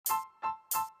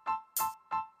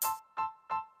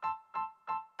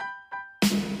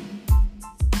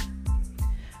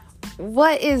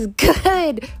What is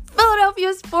good,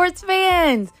 Philadelphia sports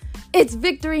fans? It's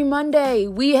Victory Monday.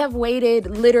 We have waited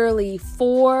literally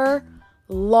 4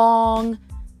 long,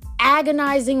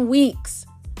 agonizing weeks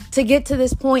to get to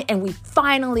this point, and we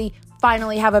finally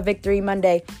have a Victory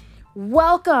Monday.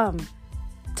 Welcome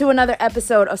to another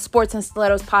episode of Sports and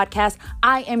Stilettos podcast.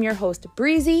 I am your host,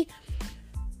 Breezy.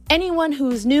 Anyone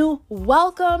who's new,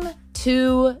 welcome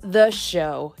to the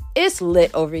show. It's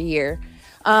lit over here.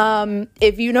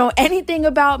 If you know anything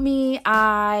about me,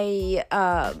 I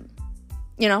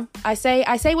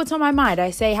say what's on my mind. I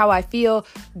say how I feel,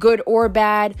 good or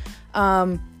bad.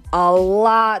 A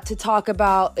lot to talk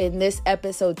about in this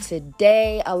episode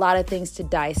today. A lot of things to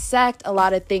dissect, a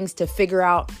lot of things to figure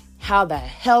out how the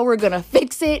hell we're gonna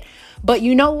fix it. But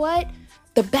you know what?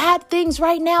 The bad things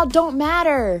right now don't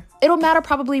matter. It'll matter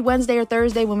probably Wednesday or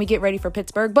Thursday when we get ready for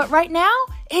Pittsburgh. But right now,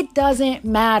 it doesn't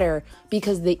matter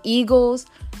because the Eagles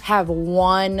have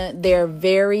won their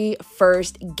very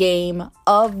first game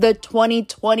of the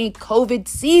 2020 COVID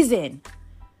season.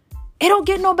 It don't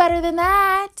get no better than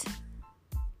that.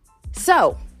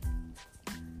 So,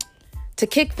 to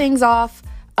kick things off,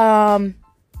 follow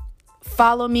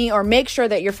me, or make sure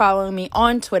that you're following me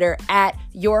on Twitter at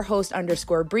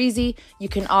yourhost_breezy. You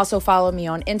can also follow me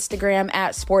on Instagram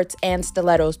at Sports and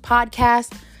Stilettos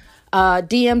Podcast.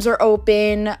 DMs are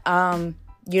open.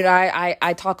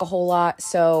 I talk a whole lot.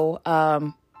 So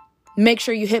make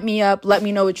sure you hit me up. Let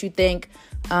me know what you think.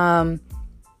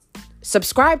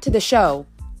 Subscribe to the show,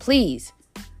 please.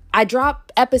 I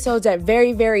drop episodes at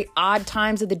very, very odd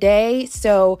times of the day.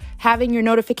 So having your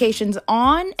notifications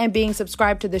on and being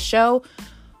subscribed to the show,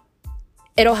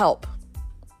 it'll help.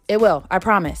 It will, I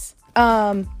promise.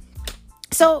 So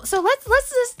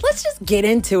let's just get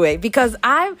into it because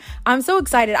I'm so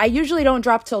excited. I usually don't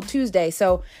drop till Tuesday,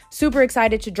 so super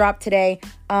excited to drop today.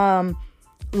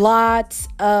 Lots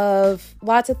of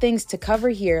things to cover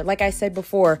here. Like I said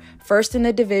before, first in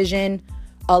the division,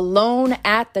 alone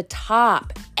at the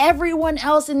top. Everyone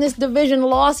else in this division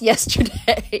lost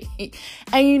yesterday.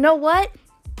 And you know what?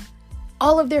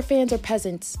 All of their fans are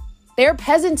peasants. They're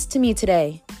peasants to me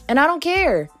today. And I don't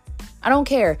care.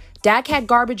 Dak had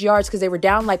garbage yards because they were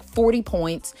down like 40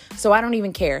 points. So I don't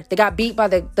even care. They got beat by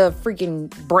the freaking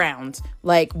Browns.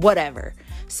 Like, whatever.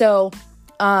 So,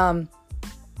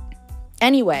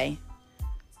 anyway,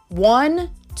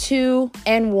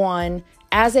 1-2-1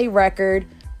 as a record.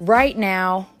 Right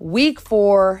now, week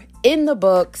 4 in the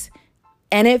books,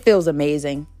 and it feels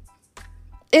amazing.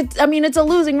 It's a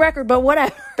losing record, but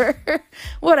whatever.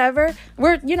 Whatever.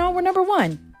 We're number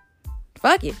 1.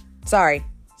 Fuck it. Sorry.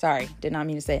 Did not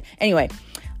mean to say it. Anyway,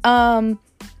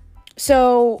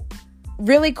 so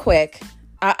really quick,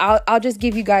 I'll just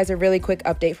give you guys a really quick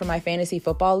update from my fantasy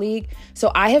football league.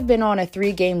 So I have been on a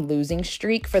 3-game losing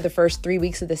streak for the first 3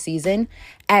 weeks of the season.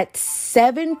 At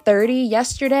 7:30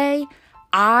 yesterday,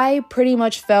 I pretty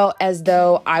much felt as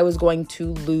though I was going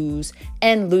to lose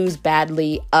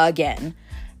badly again.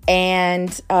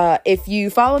 And if you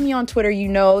follow me on Twitter, you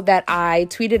know that I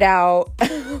tweeted out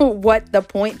what the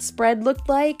point spread looked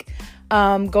like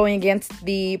going against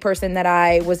the person that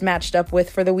I was matched up with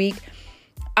for the week.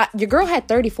 Your girl had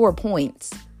 34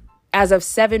 points as of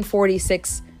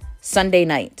 7:46 Sunday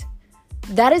night.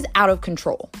 That is out of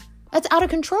control. That's out of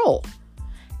control.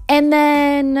 And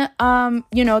then,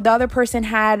 the other person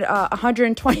had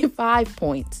 125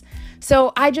 points.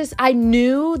 So I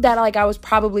knew that I was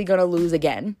probably going to lose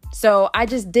again. So I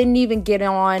just didn't even get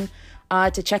on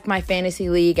to check my fantasy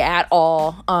league at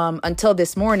all until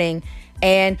this morning.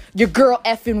 And your girl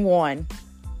effing won.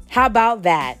 How about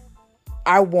that?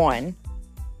 I won.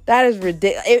 That is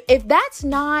ridiculous. If that's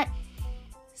not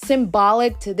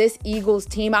symbolic to this Eagles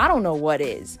team, I don't know what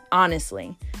is,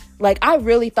 honestly.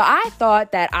 I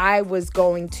thought that I was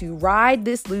going to ride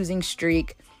this losing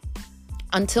streak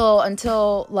until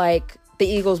the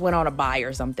Eagles went on a bye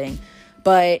or something.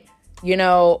 But,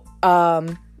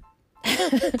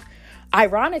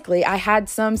 ironically, I had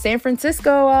some San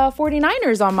Francisco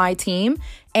 49ers on my team.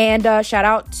 And shout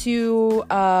out to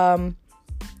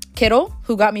Kittle,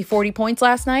 who got me 40 points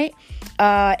last night.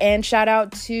 And shout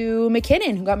out to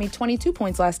McKinnon, who got me 22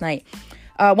 points last night.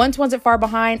 Wentz wasn't far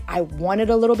behind. I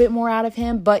wanted a little bit more out of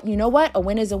him, but you know what? A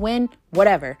win is a win.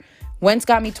 Whatever. Wentz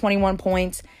got me 21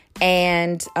 points,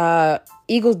 and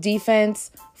Eagles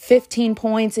defense, 15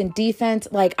 points in defense.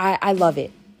 I love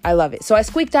it. I love it. So I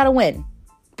squeaked out a win.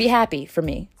 Be happy for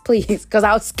me, please, because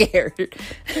I was scared.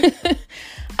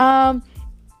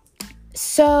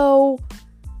 So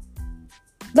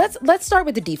let's start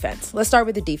with the defense.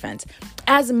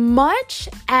 As much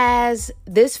as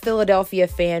this Philadelphia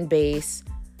fan base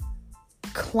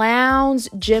clowns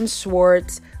Jim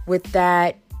Schwartz,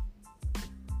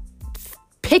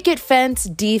 picket fence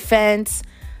defense,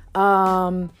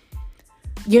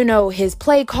 his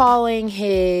play calling,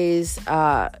 his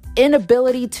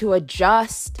inability to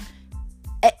adjust.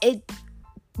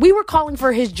 We were calling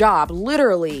for his job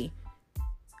literally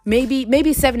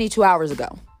maybe 72 hours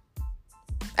ago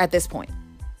at this point.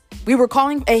 We were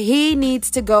calling, he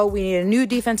needs to go. We need a new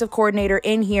defensive coordinator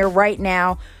in here right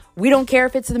now. We don't care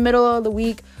if it's in the middle of the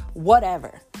week,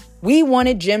 whatever. We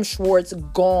wanted Jim Schwartz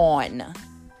gone.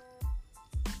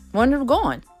 Wanted him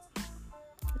gone.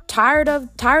 Tired of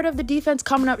the defense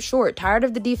coming up short. Tired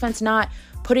of the defense not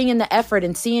putting in the effort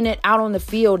and seeing it out on the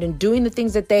field and doing the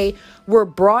things that they were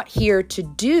brought here to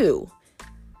do.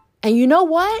 And you know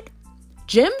what?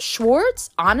 Jim Schwartz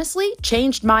honestly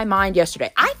changed my mind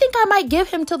yesterday. I think I might give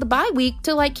him till the bye week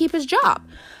to keep his job.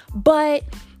 But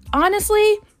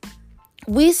honestly,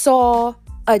 we saw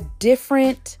a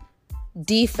different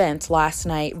defense last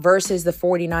night versus the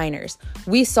 49ers.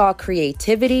 We saw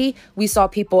creativity. We saw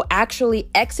people actually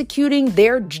executing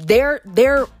their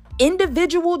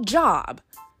individual job.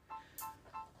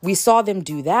 We saw them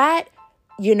do that.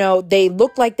 They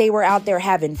looked like they were out there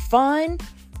having fun.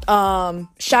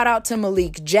 Shout out to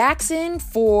Malik Jackson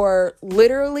for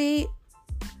literally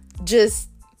just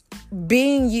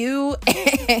being you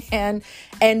and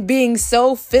being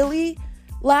so Philly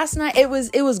last night. It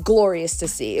was glorious to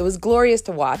see. It was glorious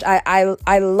to watch.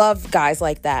 I love guys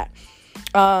like that.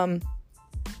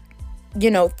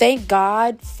 Thank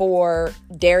God for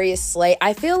Darius Slay.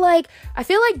 I feel like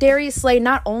Darius Slay,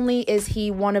 not only is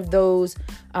he one of those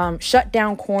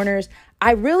shutdown corners,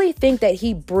 I really think that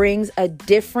he brings a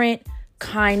different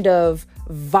kind of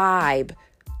vibe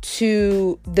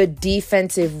to the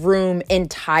defensive room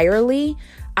entirely.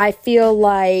 I feel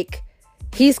like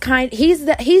he's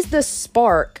the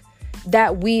spark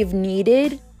that we've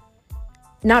needed,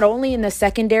 not only in the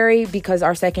secondary because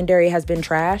our secondary has been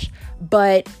trash,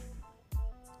 but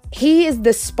he is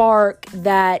the spark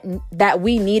that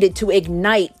we needed to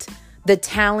ignite the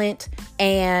talent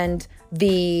and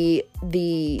the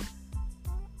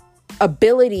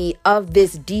ability of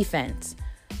this defense.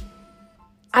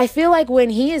 I feel like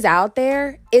when he is out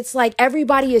there, it's like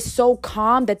everybody is so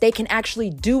calm that they can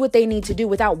actually do what they need to do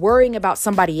without worrying about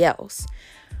somebody else.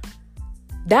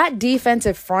 That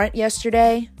defensive front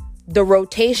yesterday, the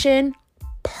rotation,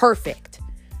 perfect.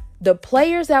 The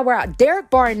players that were out, Derek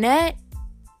Barnett,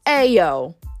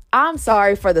 I'm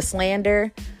sorry for the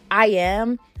slander. I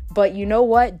am. But you know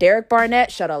what? Derek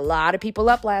Barnett shut a lot of people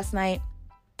up last night.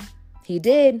 He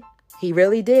did. He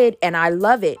really did. And I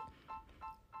love it.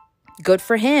 Good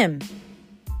for him.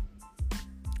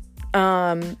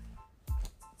 We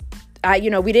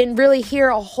didn't really hear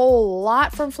a whole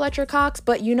lot from Fletcher Cox,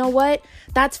 but you know what?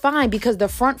 That's fine because the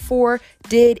front four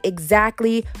did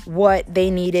exactly what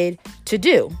they needed to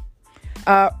do.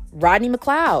 Rodney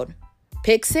McLeod,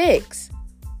 pick six.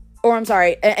 Or I'm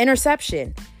sorry,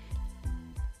 interception.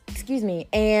 Excuse me.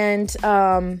 And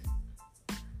I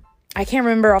can't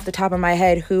remember off the top of my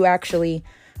head who actually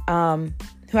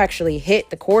hit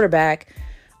the quarterback.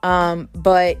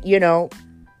 But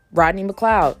Rodney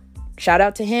McLeod, shout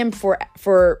out to him for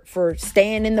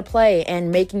staying in the play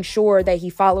and making sure that he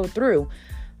followed through.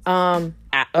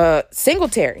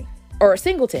 Singleton,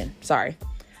 sorry.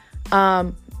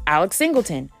 Alex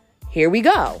Singleton, here we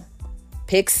go.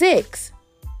 Pick six,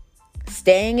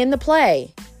 staying in the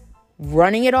play,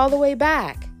 running it all the way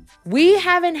back. We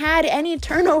haven't had any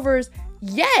turnovers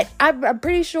yet. I'm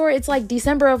pretty sure it's like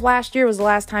December of last year was the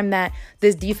last time that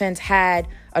this defense had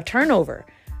a turnover.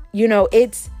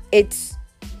 It's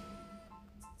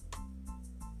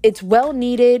well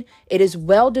needed. It is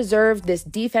well deserved. This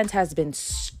defense has been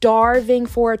starving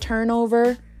for a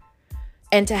turnover,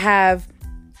 and to have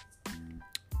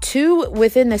two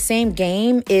within the same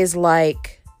game is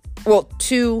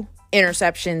two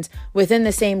interceptions within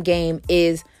the same game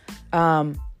is,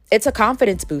 it's a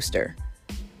confidence booster.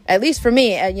 At least for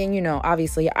me, and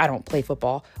obviously I don't play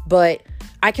football, but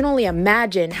I can only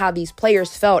imagine how these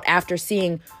players felt after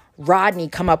seeing Rodney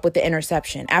come up with the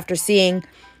interception, after seeing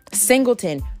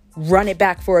Singleton run it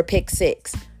back for a pick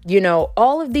six.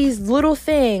 All of these little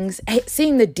things,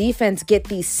 seeing the defense get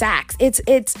these sacks,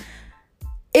 it's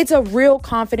a real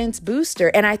confidence booster.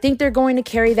 And I think they're going to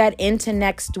carry that into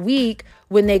next week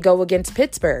when they go against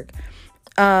Pittsburgh.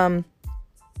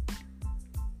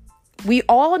 We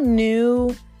all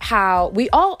knew how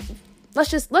let's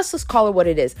just call it what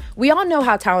it is. We all know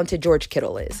how talented George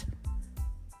Kittle is.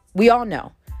 We all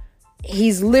know.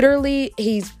 He's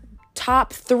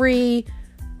top 3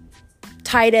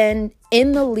 tight end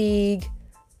in the league,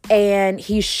 and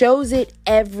he shows it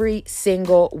every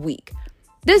single week.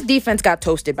 this defense got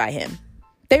toasted by him.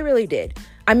 They really did.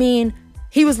 I mean,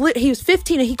 he was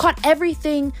 15 and he caught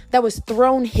everything that was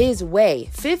thrown his way.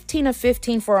 15 of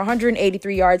 15 for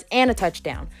 183 yards and a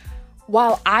touchdown.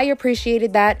 While I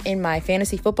appreciated that in my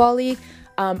fantasy football league,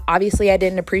 obviously I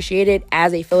didn't appreciate it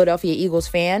as a Philadelphia Eagles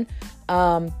fan.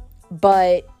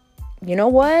 But you know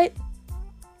what?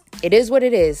 It is what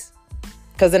it is,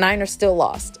 because the Niners still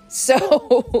lost.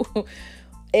 So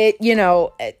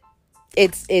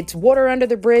it's water under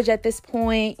the bridge at this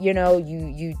point.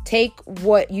 You take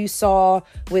what you saw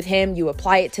with him, you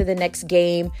apply it to the next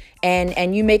game,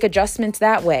 and you make adjustments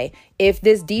that way. If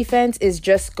this defense is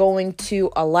just going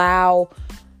to allow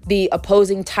the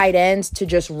opposing tight ends to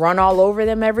just run all over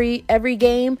them every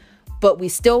game, but we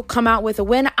still come out with a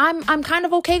win, I'm kind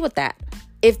of okay with that.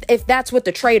 If that's what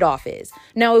the trade-off is.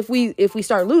 Now, if we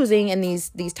start losing and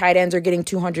these tight ends are getting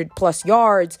 200 plus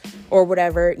yards or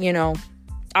whatever,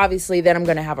 obviously then I'm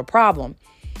going to have a problem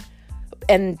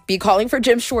and be calling for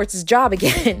Jim Schwartz's job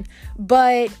again.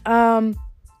 But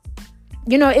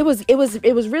it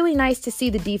was really nice to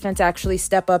see the defense actually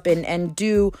step up and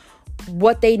do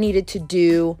what they needed to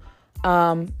do,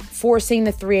 forcing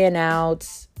the 3 and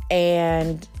outs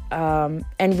and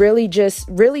really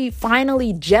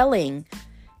finally gelling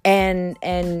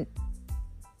and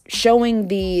showing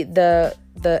the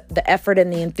effort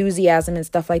and the enthusiasm and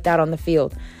stuff like that on the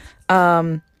field.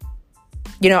 I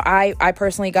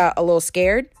personally got a little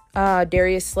scared.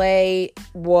 Darius Slay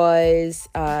was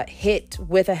hit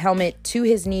with a helmet to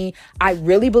his knee. I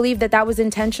really believe that was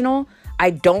intentional.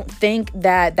 I don't think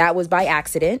that was by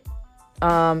accident.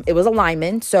 It was a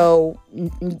lineman. So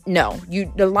no,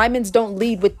 the linemen don't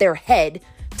lead with their head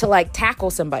to tackle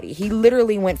somebody. He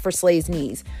literally went for Slay's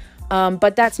knees.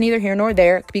 But that's neither here nor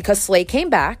there, because Slay came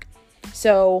back.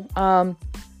 So,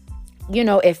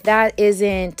 if that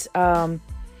isn't, I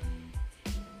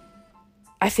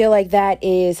feel like that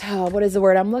is, what is the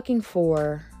word I'm looking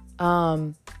for?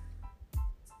 That's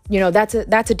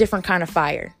a different kind of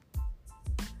fire,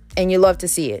 and you love to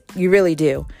see it. You really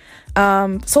do.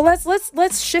 So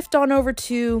let's shift on over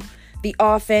to the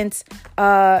offense.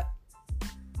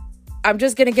 I'm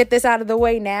just going to get this out of the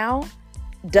way now.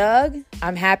 Doug,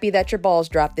 I'm happy that your balls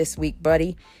dropped this week,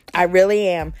 buddy. I really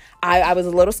am. I was a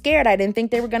little scared. I didn't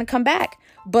think they were going to come back.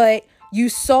 But you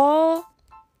saw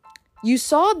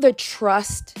the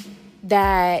trust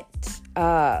that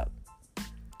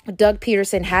Doug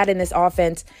Peterson had in this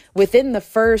offense within the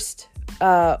first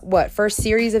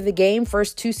series of the game,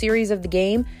 first 2 series of the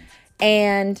game.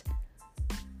 And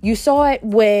you saw it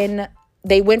when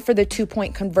they went for the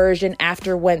 2-point conversion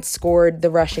after Wentz scored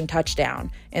the rushing touchdown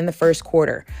in the first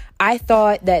quarter. I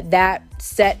thought that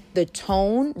set the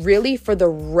tone really for the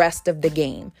rest of the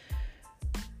game.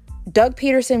 Doug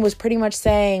Peterson was pretty much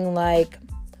saying,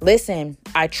 listen,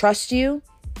 I trust you.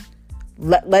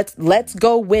 Let's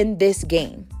go win this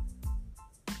game.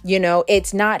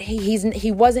 It's not,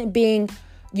 he wasn't being,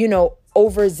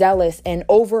 overzealous and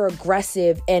over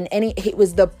aggressive, and it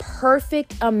was the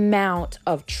perfect amount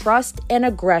of trust and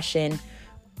aggression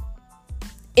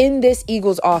in this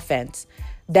Eagles offense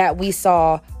that we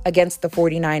saw against the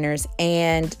 49ers,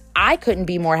 and I couldn't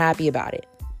be more happy about it.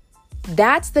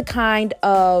 That's the kind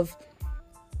of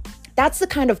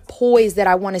poise that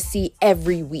I want to see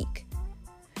every week.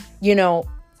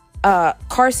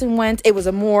 Carson Wentz, it was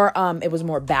a more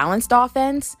balanced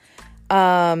offense.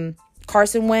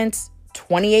 Carson Wentz,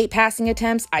 28 passing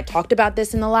attempts. I talked about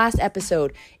this in the last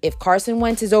episode. If Carson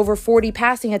Wentz is over 40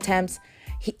 passing attempts,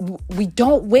 we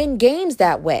don't win games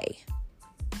that way.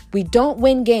 We don't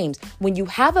win games. When you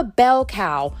have a bell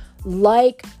cow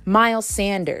like Miles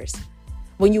Sanders,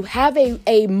 when you have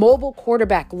a mobile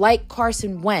quarterback like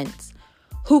Carson Wentz,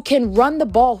 who can run the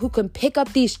ball, who can pick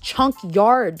up these chunk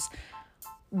yards,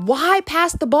 why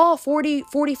pass the ball 40,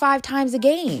 45 times a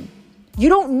game? You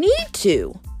don't need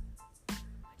to.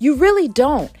 You really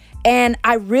don't. And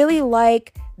I really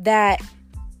like that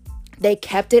they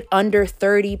kept it under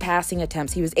 30 passing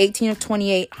attempts. He was 18 of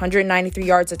 28, 193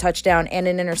 yards, a touchdown, and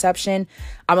an interception.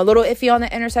 I'm a little iffy on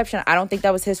the interception. I don't think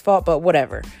that was his fault, but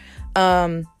whatever.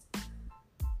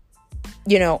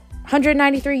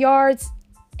 193 yards,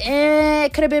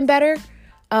 it could have been better.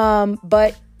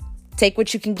 But take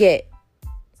what you can get.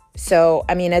 So,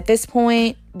 at this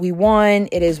point, we won.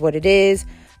 It is what it is.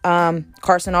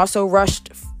 Carson also rushed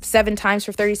 7 times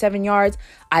for 37 yards.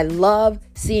 I love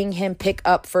seeing him pick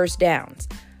up first downs.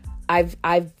 I've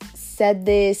said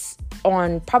this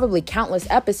on probably countless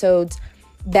episodes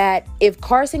that if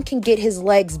Carson can get his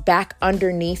legs back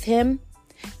underneath him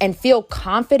and feel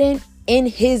confident in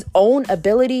his own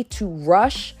ability to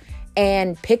rush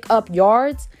and pick up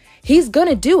yards, he's going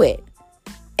to do it.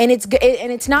 And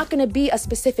it's not going to be a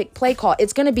specific play call.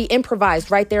 It's going to be improvised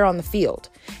right there on the field.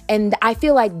 And I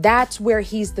feel like that's where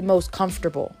he's the most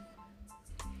comfortable.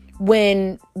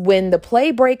 When the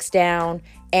play breaks down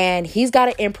and he's got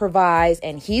to improvise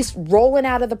and he's rolling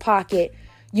out of the pocket,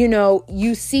 you know,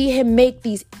 you see him make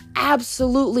these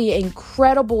absolutely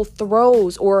incredible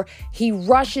throws, or he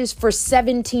rushes for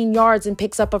 17 yards and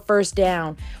picks up a first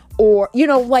down, or, you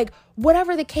know, like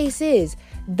whatever the case is.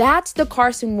 That's the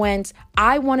Carson Wentz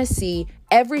I want to see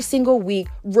every single week,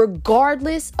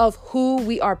 regardless of who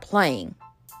we are playing.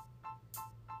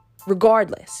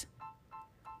 Regardless.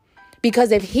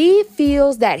 Because if he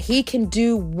feels that he can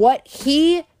do what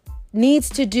he needs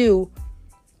to do,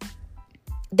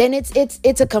 then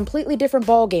it's a completely different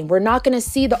ball game. We're not going to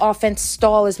see the offense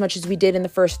stall as much as we did in the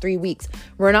first 3 weeks.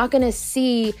 We're not going to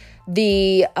see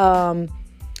the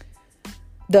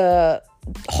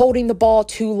holding the ball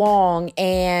too long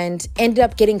and end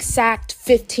up getting sacked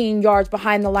 15 yards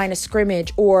behind the line of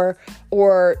scrimmage, or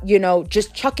you know,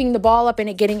 just chucking the ball up and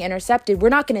it getting intercepted. We're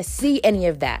not going to see any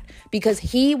of that, because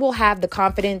he will have the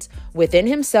confidence within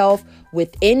himself,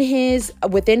 within his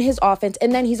offense,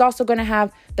 and then he's also going to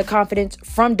have the confidence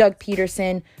from Doug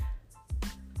Peterson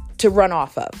to run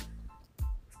off of.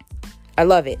 I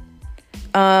love it.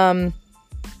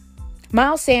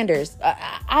 Miles Sanders,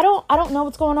 I don't know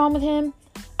what's going on with him.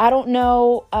 I don't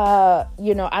know, I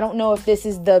don't know if this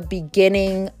is the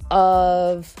beginning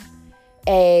of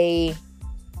pretty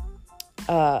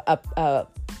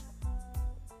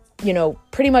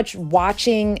much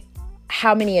watching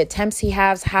how many attempts he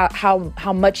has,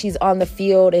 how much he's on the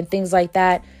field and things like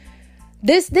that.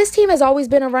 This team has always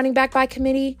been a running back by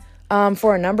committee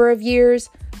for a number of years,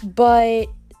 but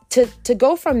to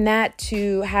go from that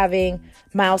to having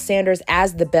Miles Sanders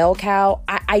as the bell cow,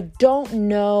 I don't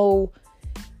know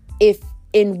if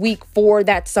in week 4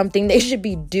 that's something they should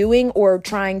be doing or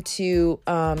trying to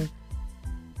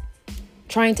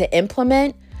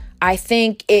implement. I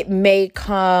think we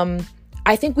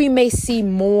may see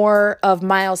more of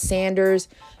Miles Sanders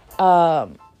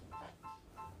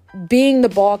being the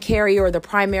ball carrier or the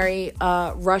primary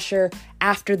rusher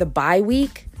after the bye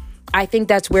week. I think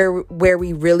that's where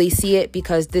we really see it,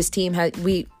 because this team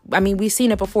we've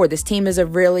seen it before. This team is a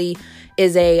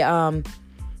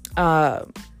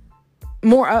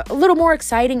little more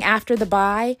exciting after the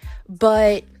bye,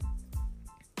 but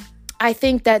I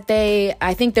think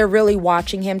they're really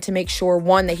watching him to make sure,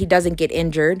 one, that he doesn't get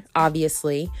injured,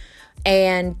 obviously,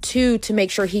 and 2, to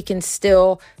make sure he can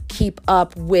still keep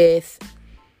up with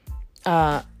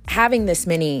having this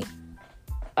many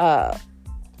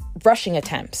rushing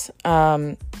attempts.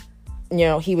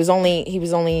 He was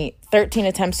only 13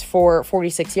 attempts for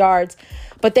 46 yards,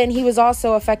 but then he was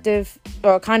also effective,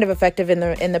 or kind of effective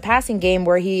in the passing game,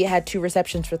 where he had 2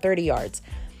 receptions for 30 yards.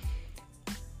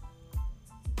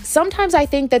 Sometimes I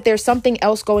think that there's something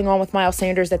else going on with Miles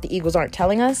Sanders that the Eagles aren't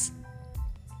telling us.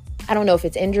 I don't know if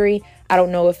it's injury. I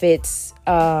don't know if it's,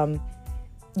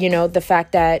 the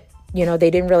fact that,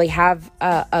 they didn't really have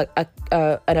an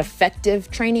effective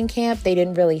training camp. They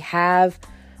didn't really have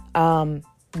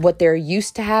what they're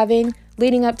used to having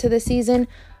leading up to the season.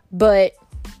 But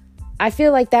I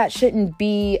feel like that shouldn't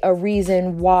be a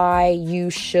reason why you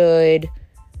should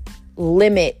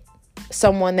limit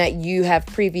someone that you have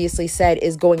previously said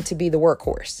is going to be the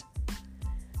workhorse.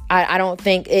 I don't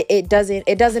think it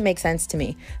doesn't make sense to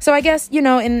me. So I guess,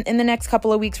 in the next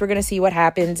couple of weeks, we're going to see what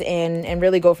happens and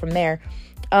really go from there.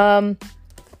 I'm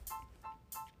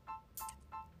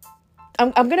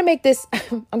going to make this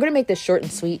short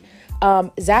and sweet.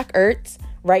 Zach Ertz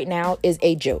right now is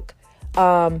a joke.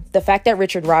 The fact that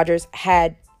Richard Rodgers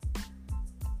had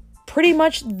pretty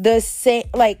much the same,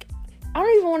 like, I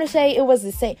don't even want to say it was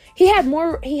the same. He was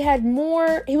more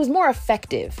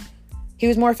effective. He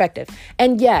was more effective.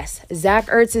 And yes, Zach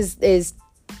Ertz is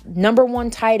number 1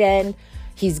 tight end.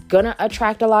 He's going to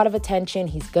attract a lot of attention.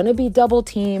 He's going to be double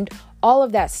teamed, all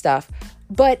of that stuff.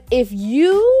 But if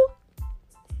you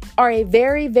are a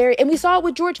very, very, and we saw it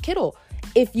with George Kittle,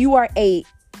 if you are a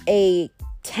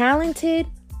talented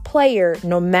player,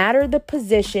 no matter the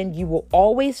position, you will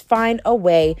always find a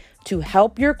way to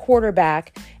help your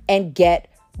quarterback and get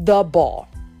the ball.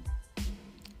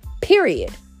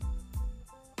 Period.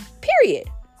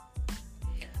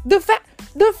 The fact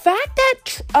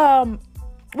that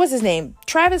what's his name?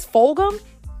 Travis Fulgham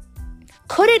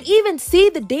couldn't even see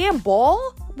the damn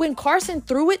ball when Carson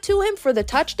threw it to him for the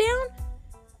touchdown.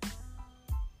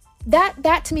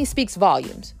 That to me speaks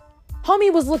volumes.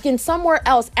 Homie was looking somewhere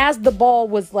else as the ball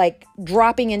was like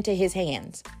dropping into his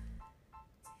hands.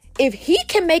 If he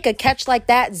can make a catch like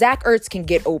that, Zach Ertz can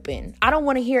get open. I don't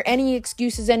want to hear any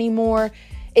excuses anymore.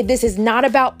 This is not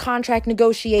about contract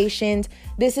negotiations.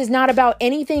 This is not about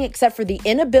anything except for the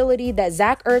inability that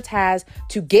Zach Ertz has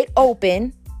to get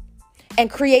open and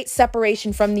create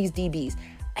separation from these DBs.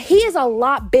 He is a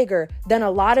lot bigger than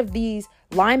a lot of these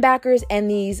linebackers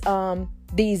and these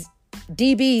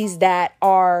DBs that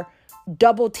are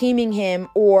double teaming him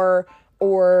or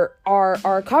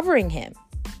are covering him.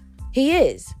 He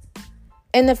is.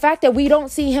 And the fact that we don't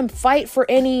see him fight for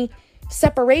any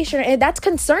separation, and that's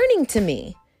concerning to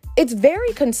me. It's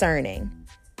very concerning.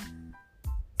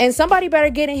 And somebody better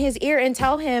get in his ear and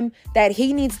tell him that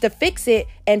he needs to fix it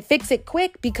and fix it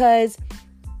quick, because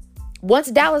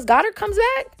once Dallas Goedert comes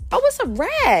back, it's a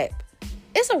wrap.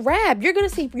 It's a wrap.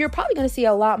 You're probably going to see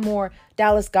a lot more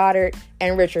Dallas Goedert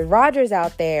and Richard Rodgers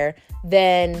out there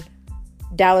than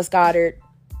Dallas Goedert,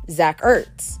 Zach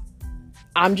Ertz.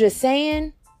 I'm just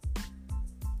saying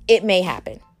it may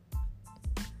happen.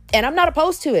 And I'm not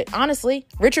opposed to it, honestly.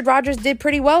 Richard Rodgers did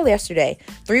pretty well yesterday.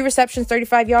 3 receptions,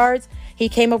 35 yards. He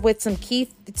came up with some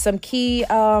key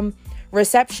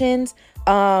receptions.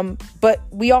 But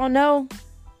we all know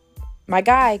my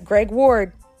guy, Greg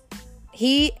Ward,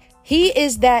 he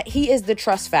is the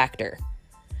trust factor.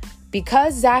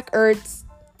 Because Zach Ertz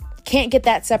can't get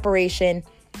that separation,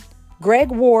 Greg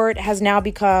Ward has now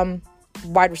become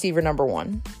wide receiver number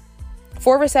 1.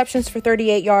 4 receptions for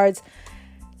 38 yards.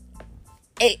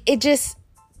 It just,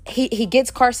 he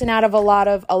gets Carson out of a lot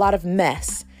of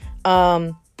mess.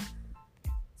 Fulgham,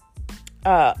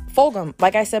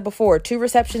 like I said before, 2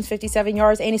 receptions, 57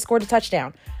 yards, and he scored a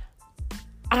touchdown.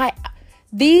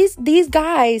 These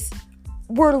guys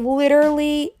were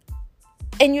literally,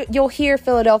 and you'll hear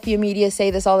Philadelphia media say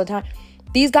this all the time,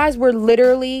 these guys were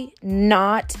literally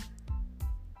not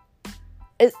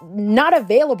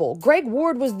available. Greg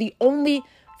Ward was the only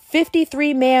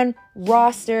 53-man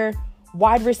roster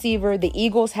wide receiver the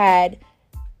Eagles had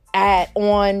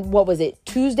on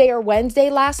Tuesday or Wednesday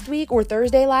last week or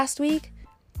Thursday last week.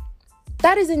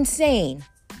 That is insane.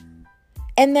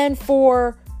 And then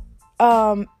for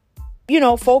Fulgham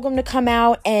to come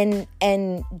out and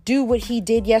do what he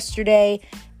did yesterday,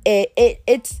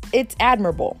 it's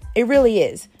admirable. It really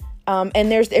is.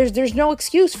 And there's no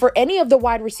excuse for any of the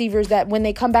wide receivers that when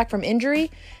they come back from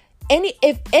injury,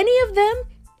 if any of them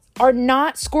are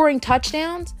not scoring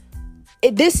touchdowns,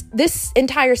 this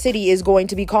entire city is going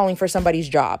to be calling for somebody's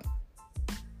job.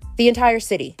 The entire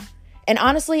city. And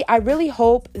honestly, I really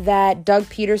hope that Doug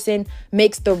Peterson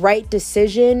makes the right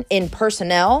decision in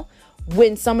personnel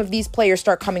when some of these players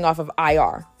start coming off of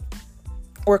IR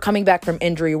or coming back from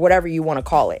injury or whatever you want to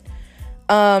call it.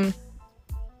 John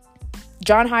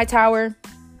Hightower,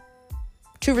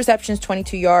 2 receptions,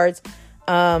 22 yards.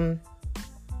 I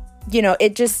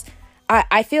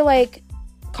feel like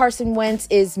Carson Wentz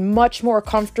is much more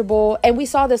comfortable. And we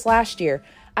saw this last year.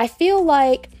 I feel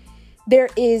like there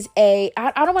is I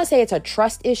don't want to say it's a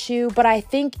trust issue, but I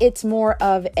think it's more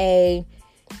of a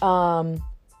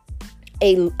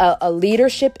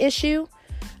leadership issue.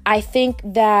 I think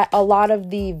that a lot of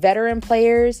the veteran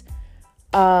players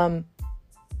don't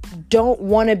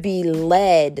want to be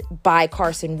led by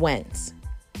Carson Wentz,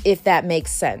 if that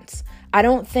makes sense. I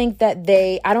don't think that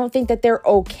they're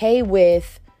okay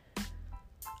with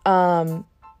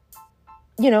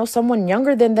someone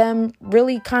younger than them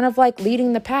really kind of like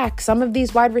leading the pack. Some of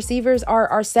these wide receivers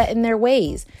are set in their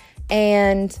ways.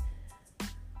 And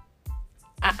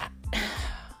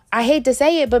I hate to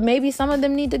say it, but maybe some of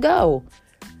them need to go.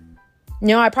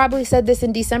 I probably said this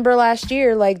in December last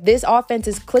year, like this offense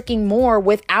is clicking more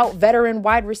without veteran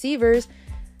wide receivers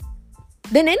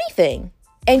than anything.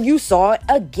 And you saw it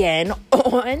again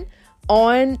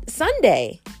on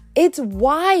Sunday. It's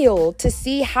wild to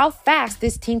see how fast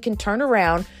this team can turn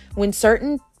around when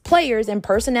certain players and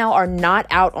personnel are not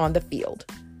out on the field.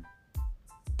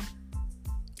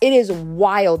 It is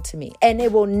wild to me, and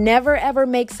it will never, ever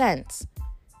make sense.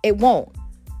 It won't.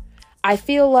 I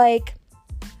feel like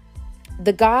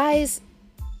the guys,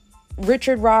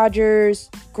 Richard Rodgers,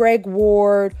 Greg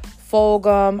Ward,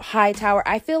 Fulgham, Hightower,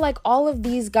 I feel like all of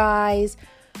these guys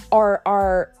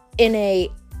are in a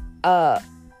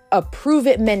prove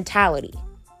it mentality.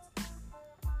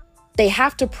 They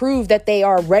have to prove that they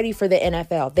are ready for the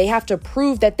NFL. They have to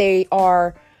prove that they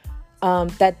are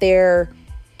they're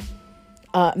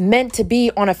meant to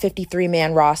be on a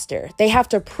 53-man roster. They have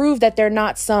to prove that they're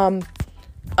not some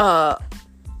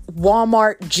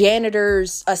Walmart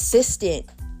janitor's assistant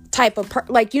type of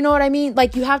you know what I mean?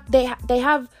 Like they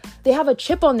have a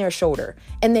chip on their shoulder,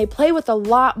 and they play with a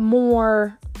lot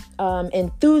more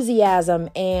enthusiasm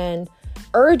and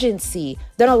urgency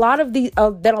than a lot of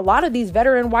these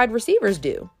veteran wide receivers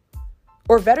do,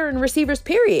 or veteran receivers,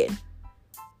 period.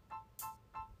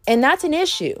 And that's an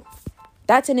issue.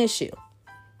 That's an issue.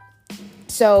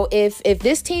 So if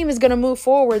this team is going to move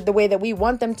forward the way that we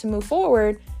want them to move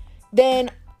forward, then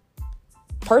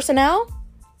personnel,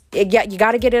 you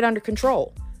got to get it under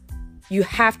control. You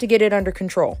have to get it under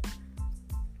control.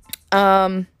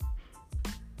 One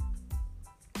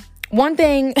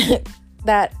thing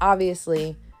that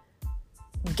obviously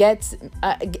gets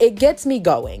me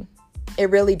going. It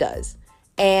really does.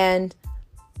 And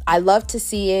I love to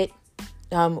see it.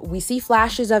 We see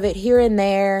flashes of it here and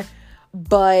there,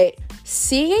 but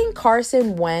seeing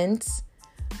Carson Wentz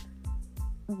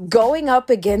going up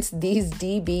against these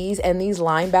DBs and these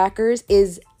linebackers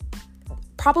is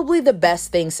probably the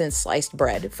best thing since sliced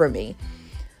bread for me.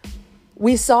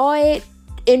 We saw it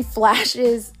in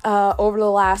flashes over the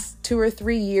last 2 or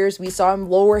 3 years. We saw him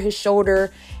lower his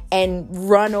shoulder and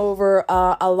run over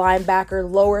a linebacker,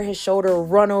 lower his shoulder,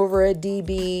 run over a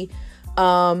DB,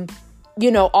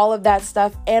 all of that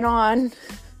stuff. And on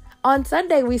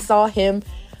Sunday, we saw him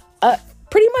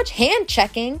pretty much hand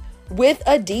checking with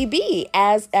a DB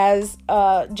as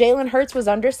Jalen Hurts was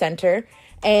under center,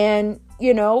 and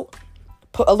a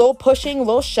little pushing, a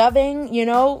little shoving,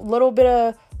 a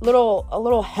little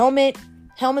helmet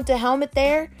to helmet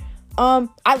there.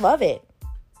 I love it.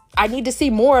 I need to see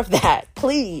more of that,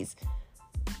 please.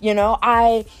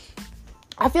 I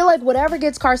feel like whatever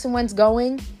gets Carson Wentz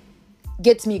going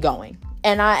gets me going,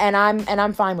 and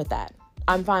I'm fine with that.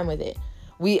 I'm fine with it.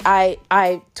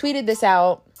 I tweeted this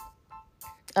out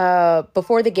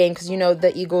before the game, because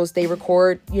the Eagles, they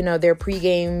record their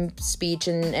pregame speech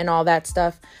and all that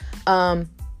stuff.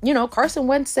 Carson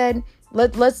Wentz said,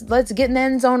 let's get in the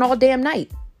end zone all damn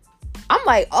night. I'm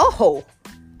like, oh,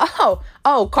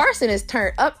 Carson is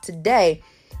turned up today.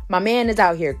 My man is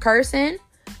out here cursing.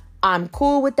 I'm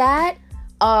cool with that.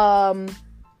 Yeah,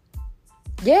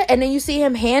 and then you see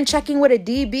him hand checking with a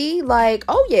DB, like,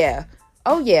 oh yeah.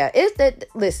 It's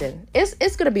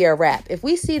gonna be a wrap if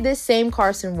we see this same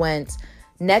Carson Wentz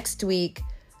next week,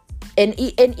 and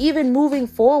even moving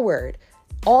forward,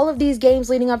 all of these games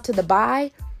leading up to the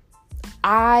bye.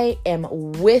 I am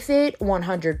with it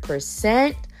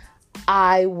 100%.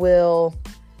 I will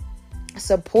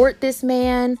support this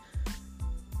man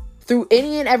through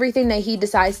any and everything that he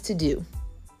decides to do.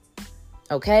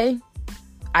 Okay?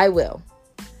 I will.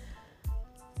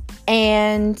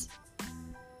 And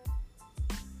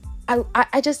I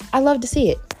love to see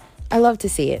it. I love to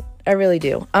see it. I really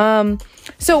do.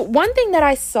 So one thing that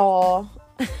I saw,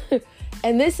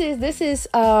 and this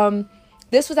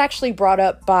was actually brought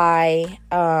up by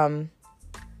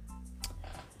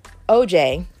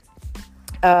OJ.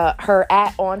 Her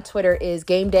 @ on Twitter is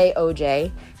Game Day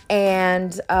OJ,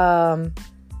 and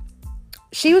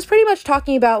she was pretty much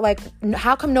talking about, like,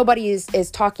 how come nobody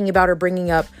is talking about or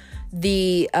bringing up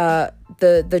the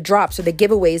drops or the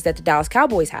giveaways that the Dallas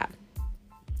Cowboys have.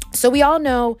 So we all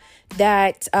know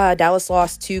that Dallas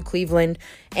lost to Cleveland,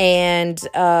 and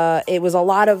it was a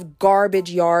lot of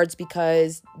garbage yards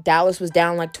because Dallas was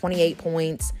down like 28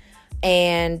 points,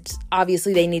 and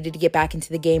obviously they needed to get back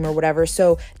into the game or whatever.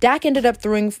 So Dak ended up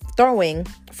throwing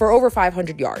for over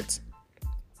 500 yards,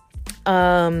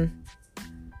 4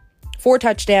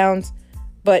 touchdowns,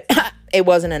 but it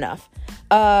wasn't enough.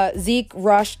 Zeke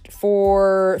rushed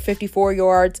for 54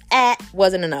 yards.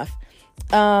 Wasn't enough.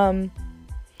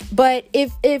 But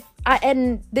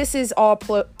and this is all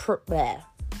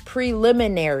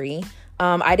preliminary.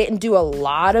 I didn't do a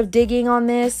lot of digging on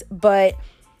this, but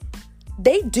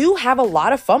they do have a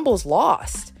lot of fumbles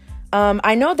lost.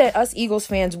 I know that us Eagles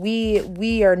fans,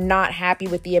 we are not happy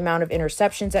with the amount of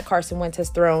interceptions that Carson Wentz has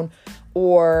thrown,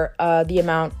 or the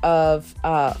amount of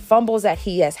fumbles that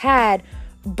he has had,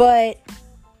 but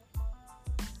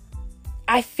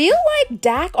I feel like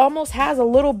Dak almost has a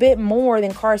little bit more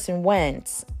than Carson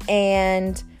Wentz.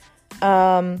 And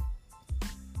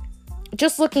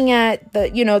just looking at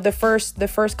the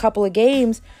first couple of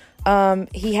games,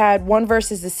 he had one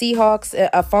versus the Seahawks,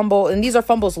 a fumble, and these are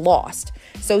fumbles lost.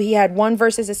 So he had one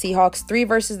versus the Seahawks, 3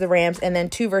 versus the Rams, and then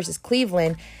 2 versus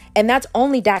Cleveland. And that's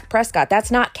only Dak Prescott.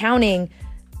 That's not counting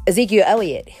Ezekiel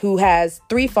Elliott, who has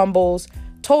 3 fumbles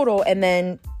total and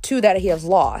then 2 that he has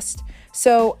lost.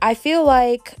 So I feel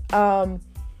like, they're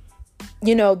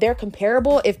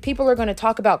comparable. If people are going to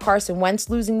talk about Carson Wentz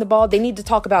losing the ball, they need to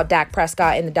talk about Dak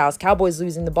Prescott and the Dallas Cowboys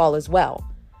losing the ball as well.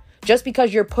 Just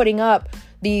because you're putting up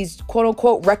these quote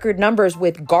unquote record numbers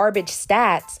with garbage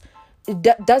stats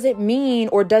doesn't mean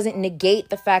or doesn't negate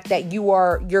the fact that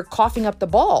you're coughing up the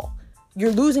ball.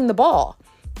 You're losing the ball.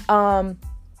 The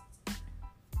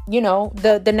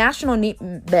national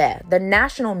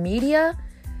media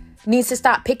needs to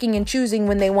stop picking and choosing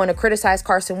when they want to criticize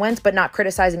Carson Wentz, but not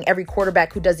criticizing every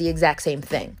quarterback who does the exact same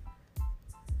thing.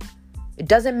 It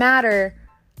doesn't matter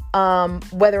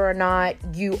whether or not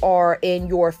you are in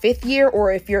your 5th year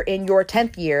or if you're in your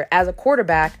 10th year as a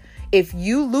quarterback. If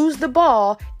you lose the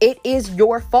ball, it is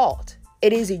your fault.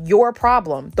 It is your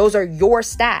problem. Those are your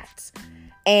stats.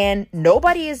 And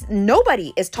nobody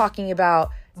is talking about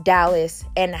Dallas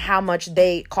and how much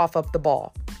they cough up the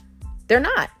ball. They're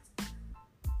not.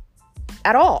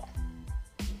 At all.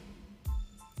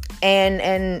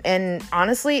 And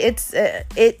honestly, it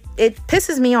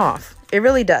pisses me off. It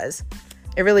really does.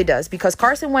 It really does, because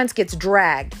Carson Wentz gets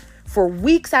dragged for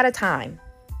weeks at a time.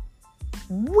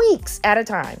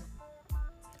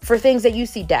 For things that you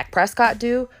see Dak Prescott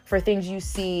do, for things you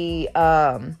see,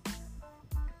 I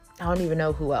don't even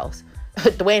know who else.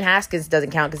 Dwayne Haskins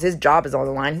doesn't count because his job is on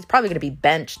the line. He's probably going to be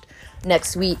benched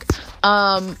next week.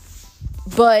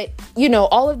 But,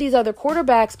 all of these other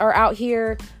quarterbacks are out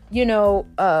here,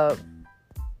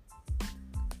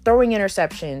 throwing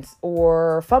interceptions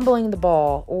or fumbling the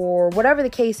ball or whatever the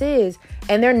case is,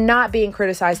 and they're not being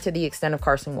criticized to the extent of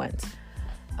Carson Wentz.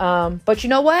 But you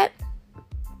know what?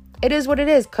 It is what it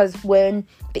is, because when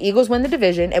the Eagles win the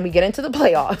division and we get into the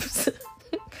playoffs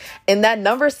in that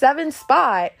number 7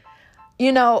 spot,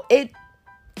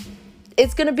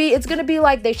 it's gonna be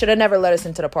like they should have never let us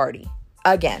into the party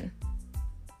again.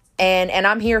 And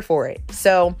I'm here for it.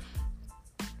 So,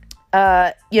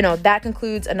 that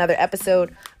concludes another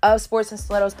episode of Sports and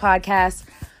Stilettos podcast.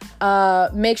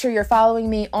 Make sure you're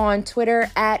following me on Twitter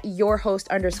at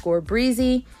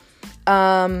yourhost_breezy.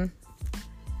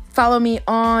 Follow me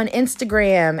on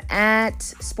Instagram at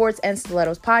Sports and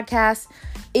Stilettos podcast.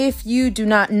 If you do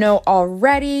not know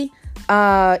already,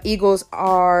 Eagles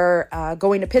are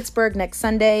going to Pittsburgh next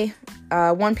Sunday,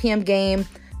 1 p.m. game.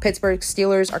 Pittsburgh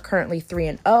Steelers are currently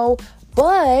 3-0.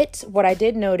 But what I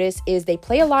did notice is they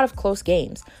play a lot of close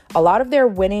games. A lot of their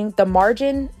winning, the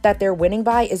margin that they're winning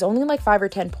by is only like 5 or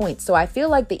 10 points. So I feel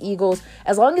like the Eagles,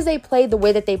 as long as they play the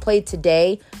way that they played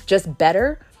today, just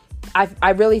better, I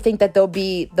really think that they'll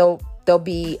be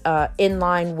in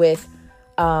line with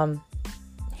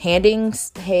handing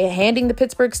the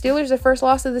Pittsburgh Steelers their first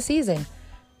loss of the season.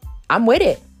 I'm with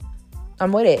it.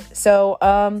 So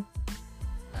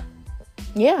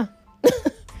yeah.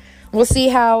 We'll see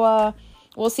how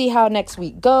next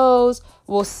week goes.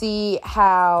 We'll see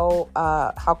how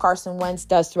Carson Wentz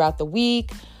does throughout the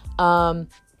week.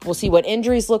 We'll see what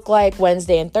injuries look like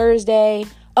Wednesday and Thursday.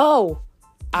 Oh,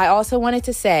 I also wanted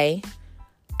to say,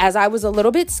 as I was a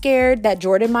little bit scared that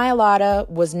Jordan Mailata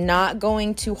was not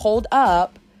going to hold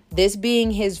up, this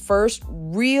being his first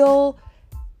real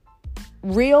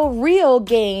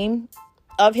game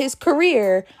of his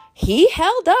career, he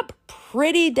held up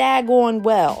pretty daggone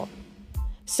well.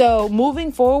 So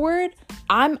moving forward,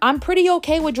 I'm pretty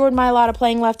okay with Jordan Mailata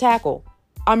playing left tackle.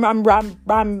 I'm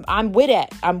with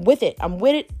it. I'm with it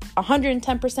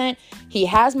 110%. He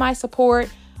has my support.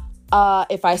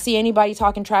 If I see anybody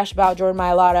talking trash about Jordan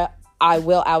Mailata, I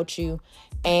will out you.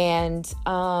 And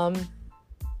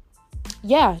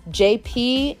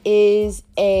JP is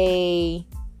a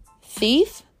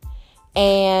thief.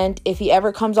 And if he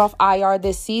ever comes off IR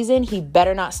this season, he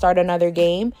better not start another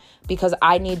game, because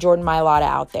I need Jordan Mailata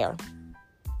out there.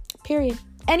 Period.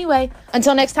 Anyway,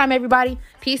 until next time, everybody,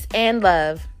 peace and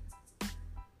love.